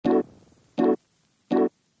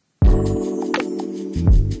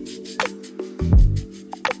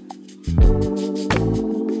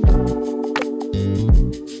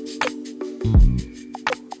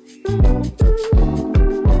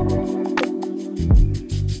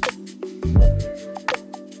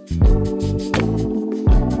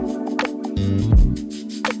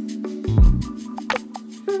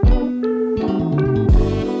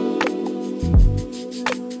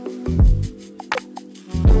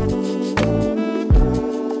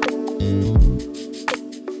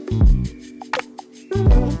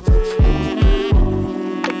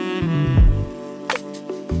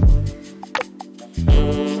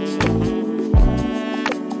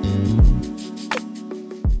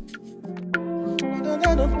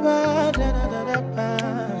look bad,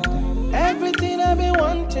 everything I've been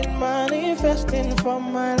wanting, manifesting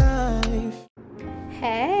from my life.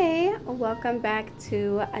 Hey, welcome back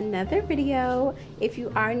to another video. If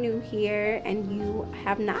you are new here and you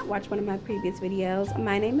have not watched one of my previous videos,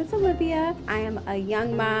 my name is Olivia. I am a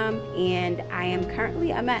young mom and I am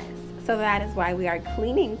currently a mess. So that is why we are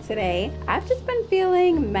cleaning today. I've just been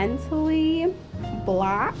feeling mentally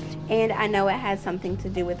blocked, and I know it has something to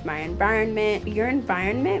do with my environment. Your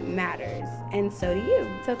environment matters, and so do you.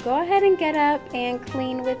 So go ahead and get up and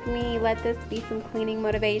clean with me. Let this be some cleaning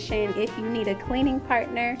motivation. If you need a cleaning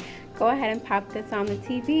partner, go ahead and pop this on the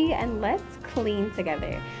TV and let's clean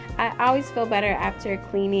together. I always feel better after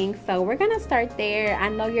cleaning, so we're gonna start there. I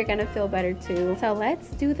know you're gonna feel better too, so let's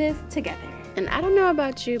do this together. And I don't know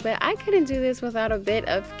about you, but I couldn't do this without a bit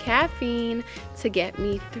of caffeine to get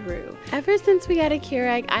me through. Ever since we got a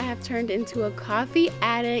Keurig, I have turned into a coffee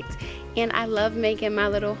addict, and I love making my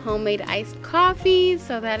little homemade iced coffee.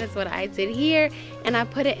 So that is what I did here, and I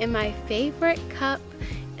put it in my favorite cup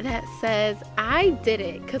that says I did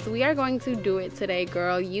it, because we are going to do it today,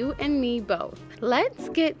 girl, you and me both. Let's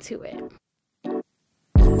get to it.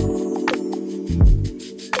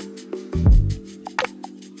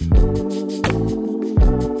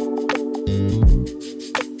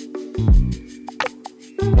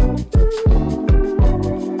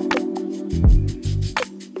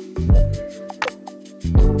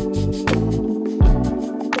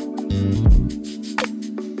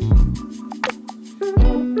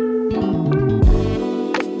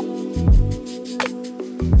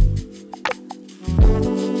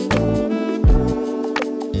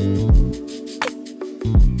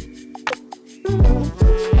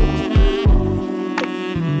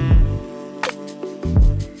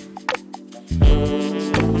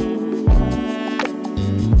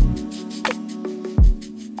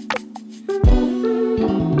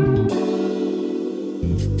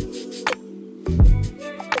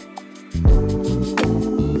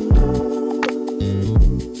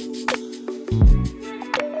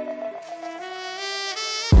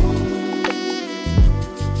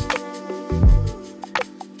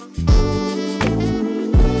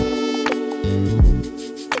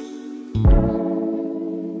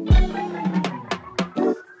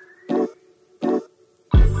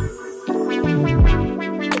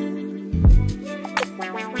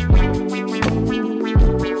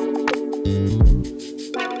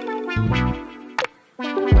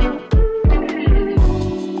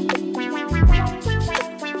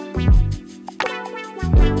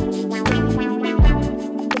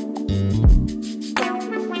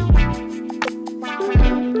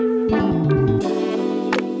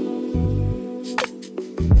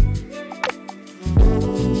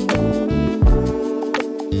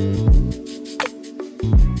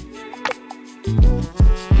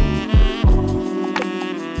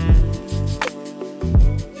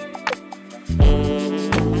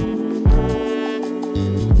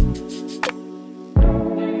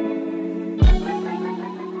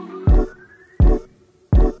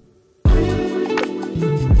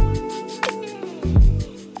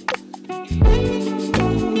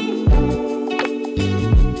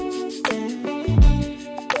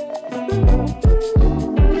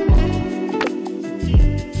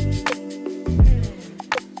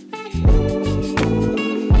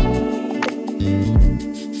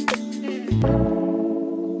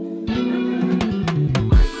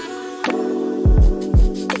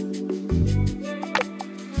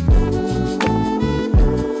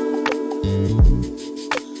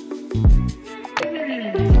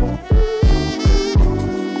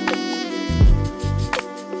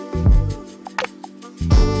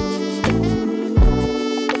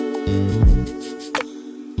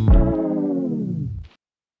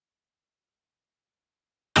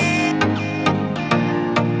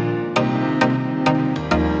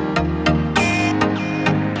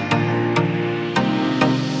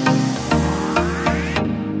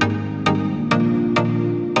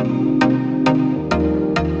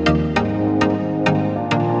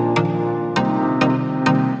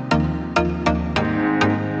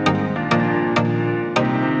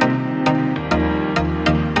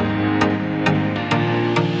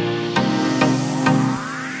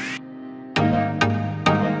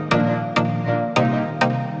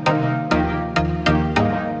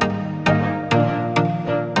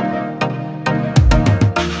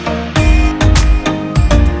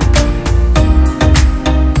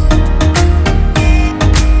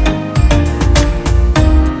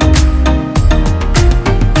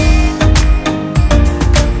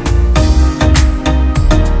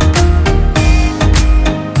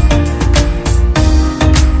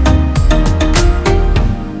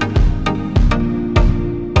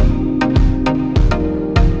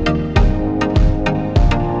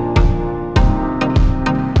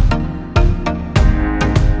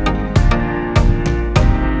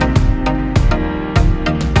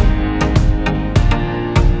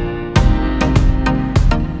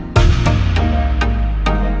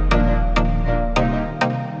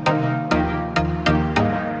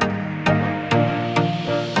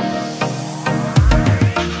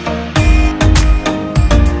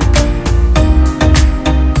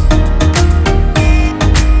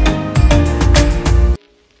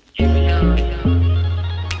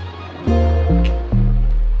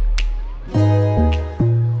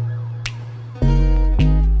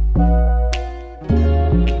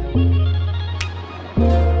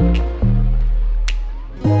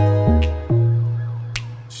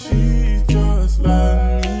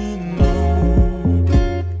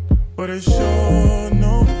 show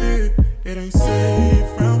no fear. It ain't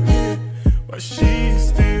safe round here, but she's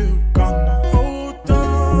still gonna hold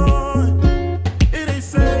on. It ain't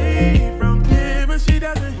safe round here, but she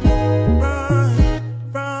doesn't run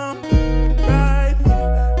from right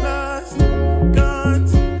here. Lust,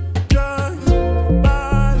 guns, drugs,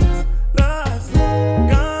 violence. Lust,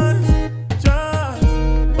 guns, drugs,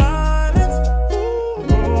 violence. Ooh,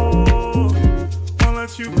 won't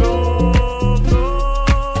let you go.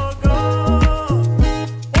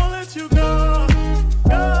 Won't let you go.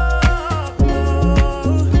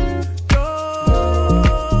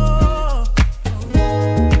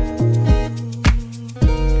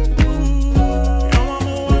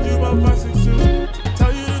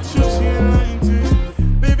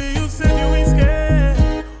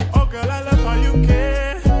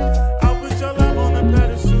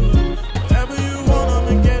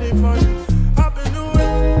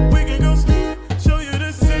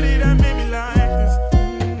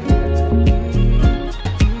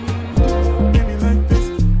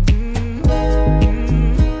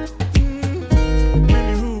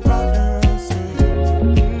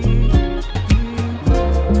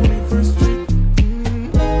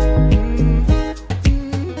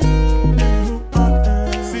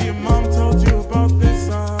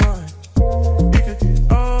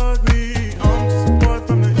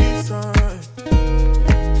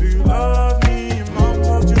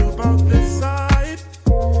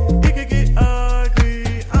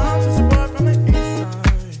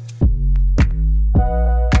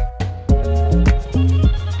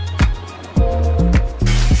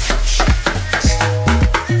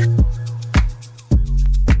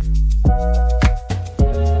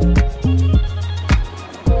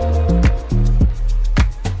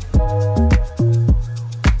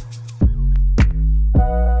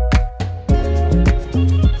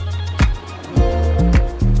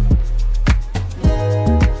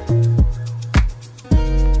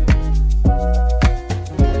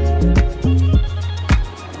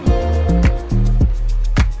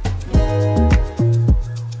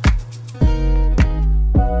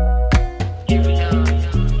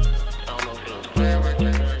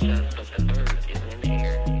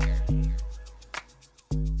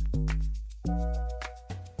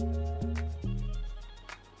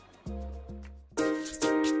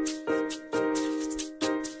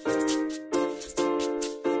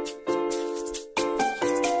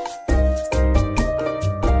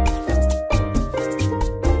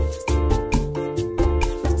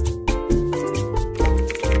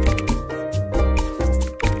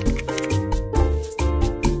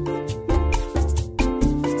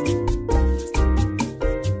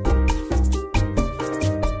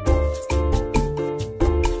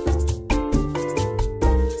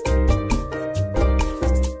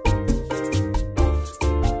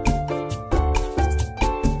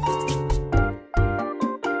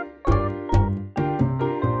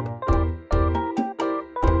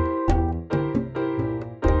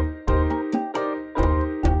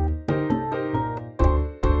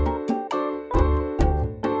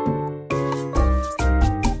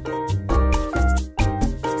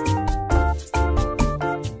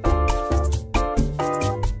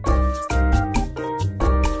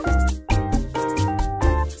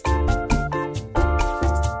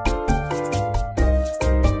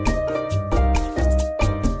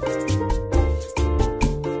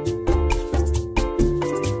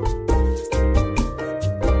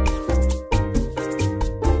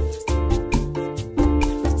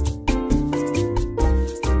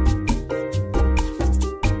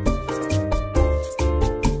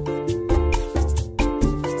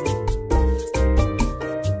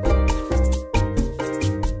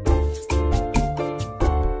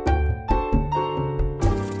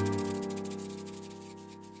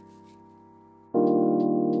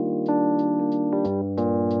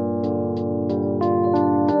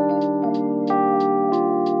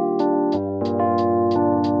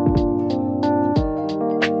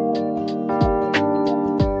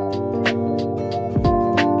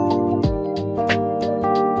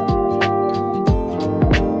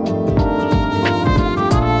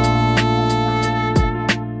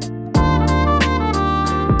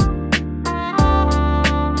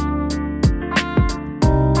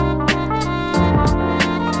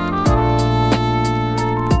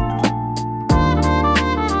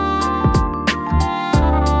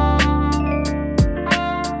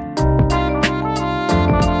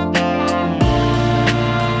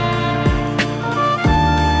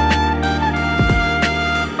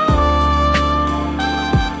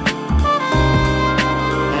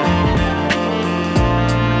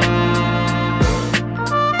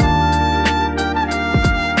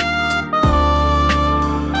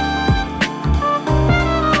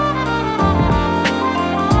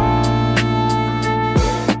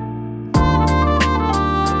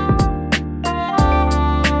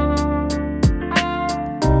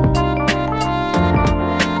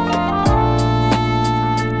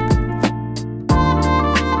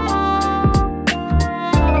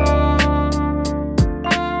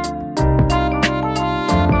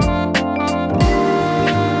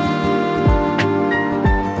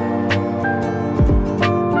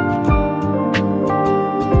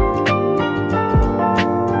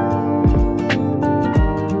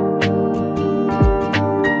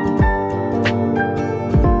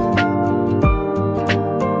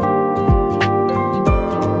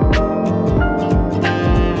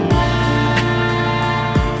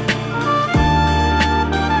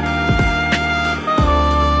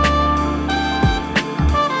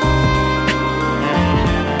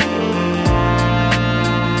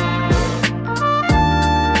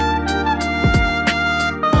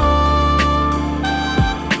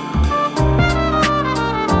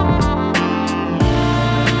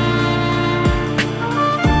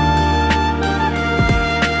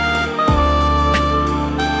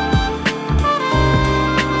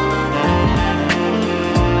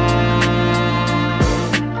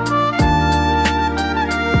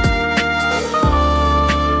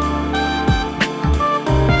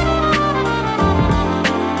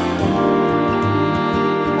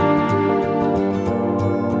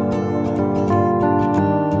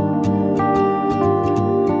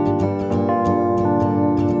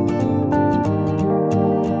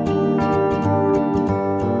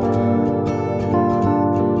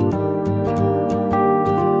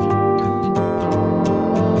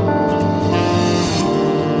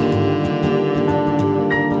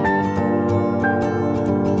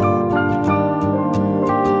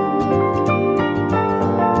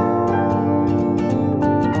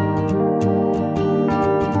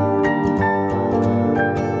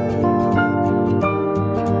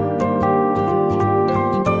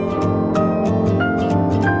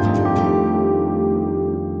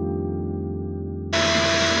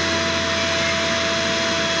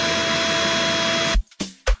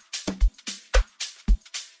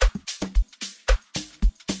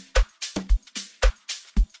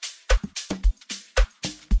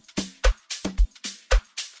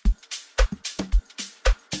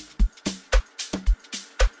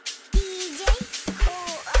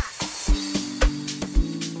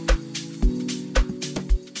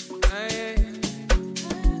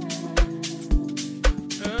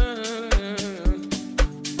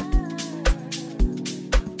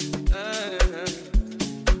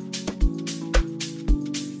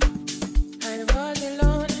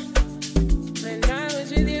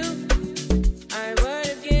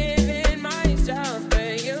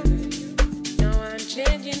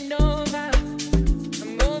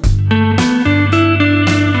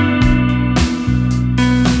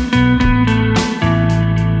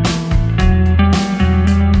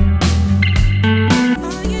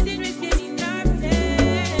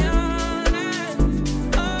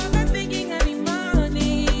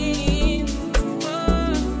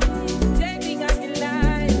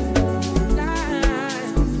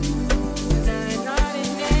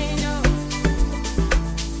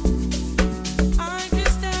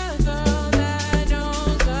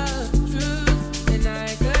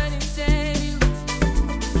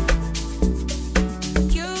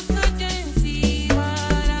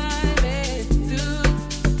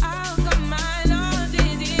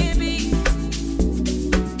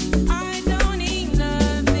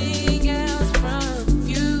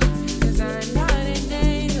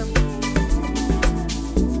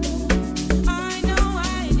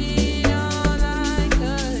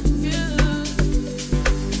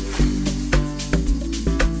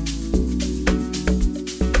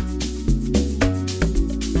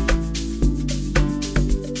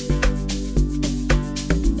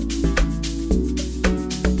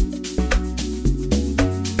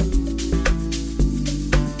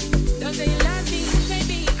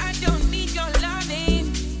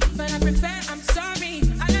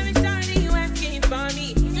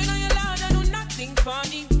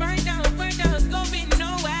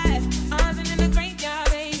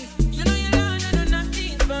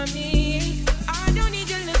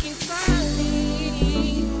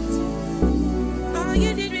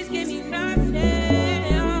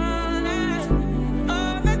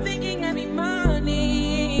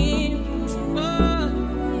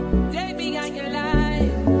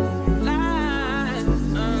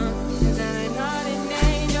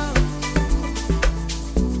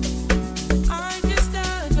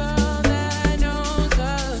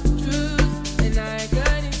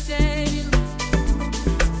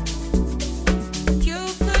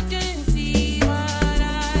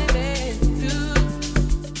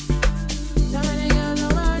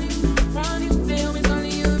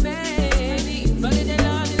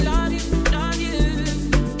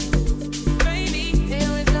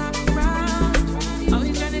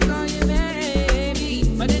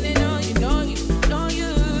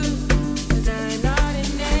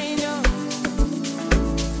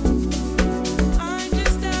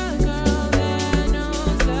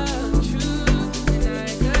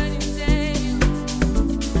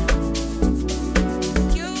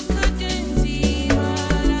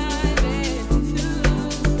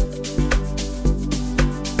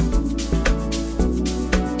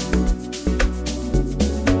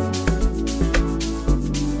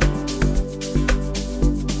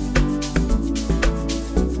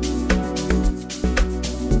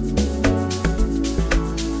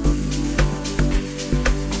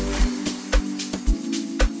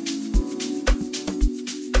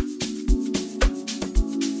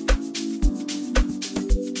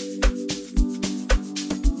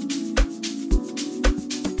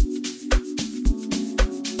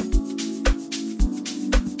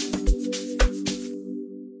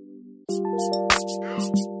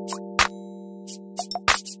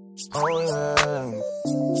 Oh yeah.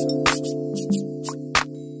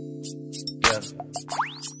 Yeah.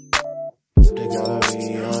 The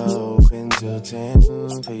gallery open till 10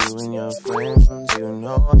 for you and your friends. You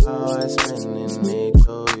know how I spend in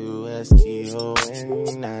HOUSTON.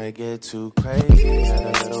 I get too crazy,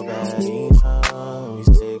 got a little baddie now. We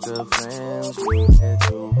stay good friends, we get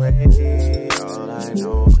too wavy. All I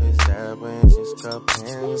know is that when this cup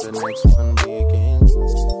ends, the next one begins.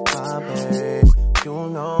 My babe, you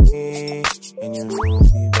know me, and you knew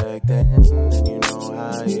me back then. And you know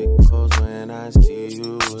how it goes when I see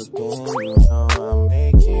you again. You know I'm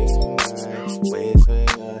making my way to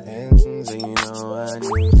your ends, and you know I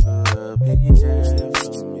need you to be there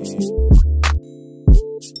for me.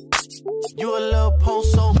 You a little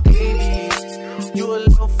post-so baby, you a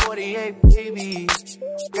little 48 baby.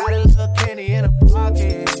 Got a little candy in her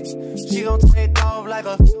pocket, she gon' take off like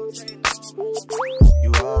a...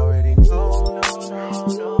 You already know,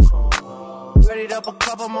 no. Ready up a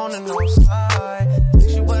cup, I'm on the north side.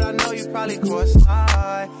 Text you what I know, you probably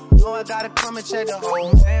cross-eyed. Know I gotta come and check the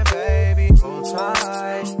whole man, baby. Hold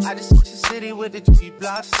tight. I just switched the city with the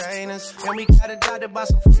G-block stainers, and we got adopted by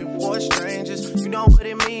some free-war strangers. You know what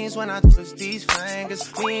it means when I twist these fingers.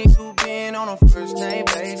 Me and you being on a first-name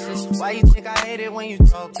basis. Why you think I hate it when you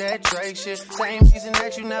talk that Drake shit? Same reason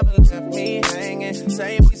that you never left me hanging.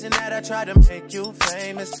 Same reason that I tried to make you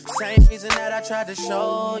famous. Same reason that I tried to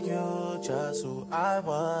show you just who I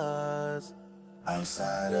was.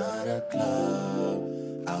 Outside of the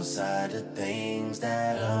club, outside the things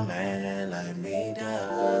that a man like me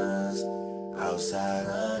does, outside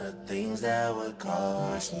of the things that would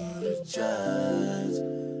cause you to judge,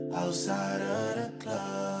 outside of the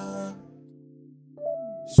club,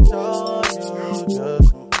 show you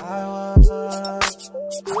just who I was.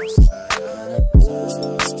 Outside of the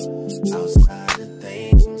club, outside the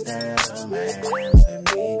things that a man like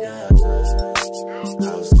me does,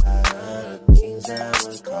 outside of the things that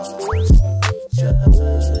would cause you to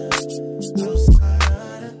judge, outside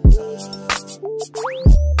of the club.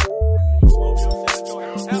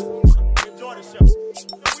 Enjoy the show.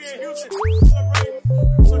 We in Houston, celebrating.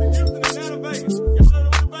 We're going to Houston and now to Vegas. Y'all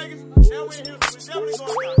know Vegas? Now we're in Houston. We're definitely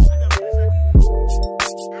going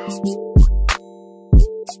down.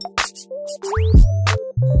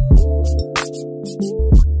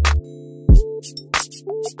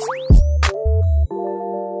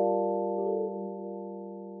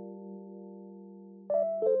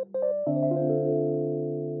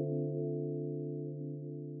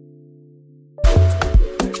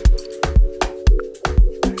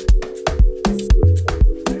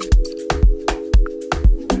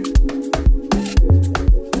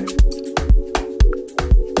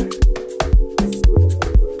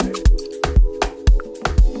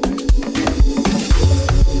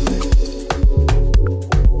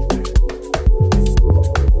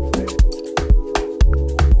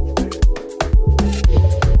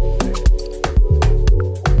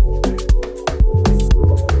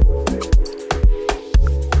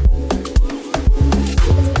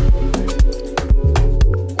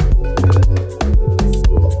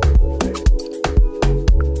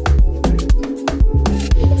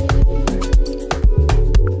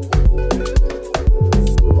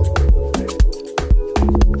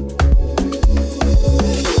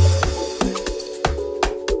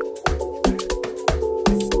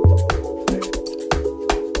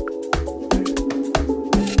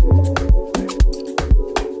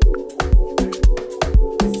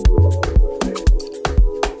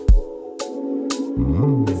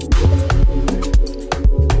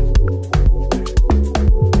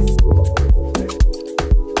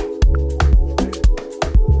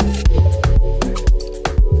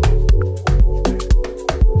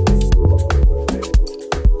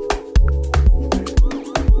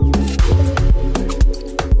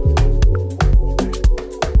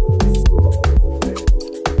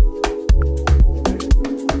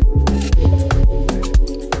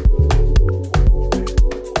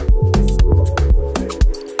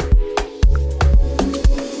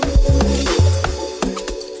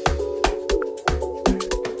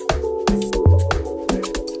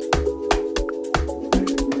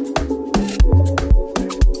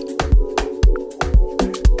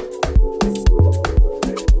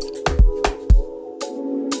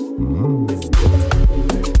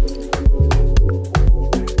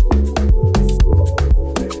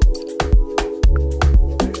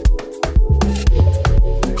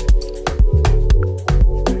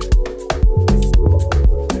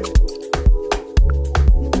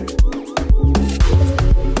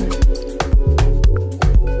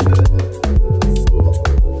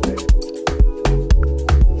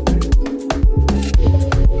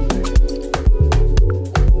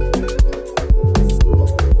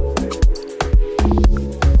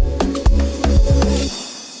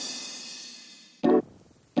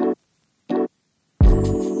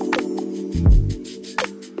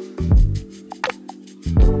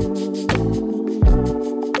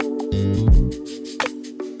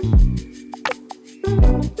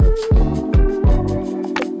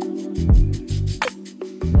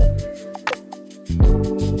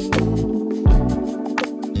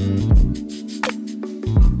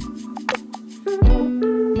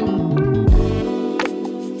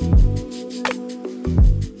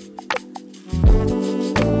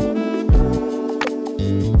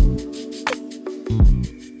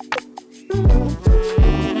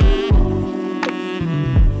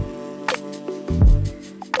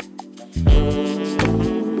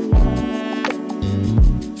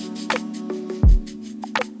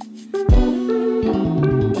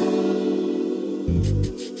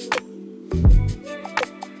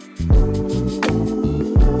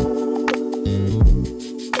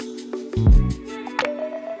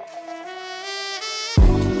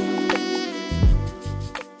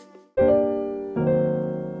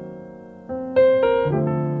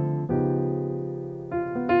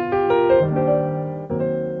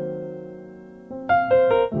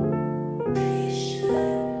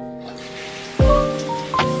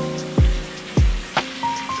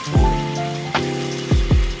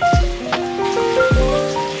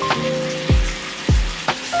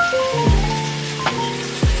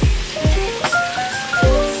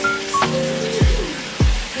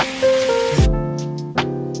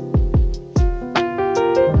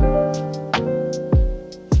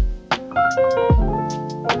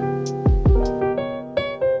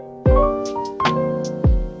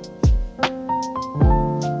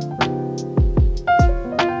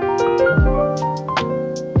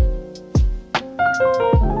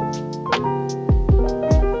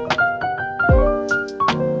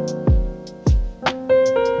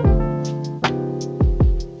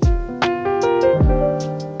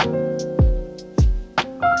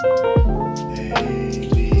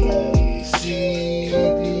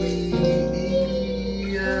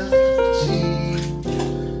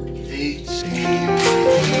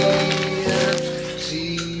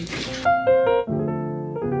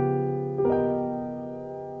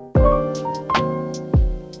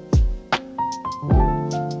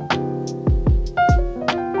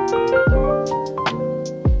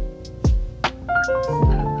 Bye.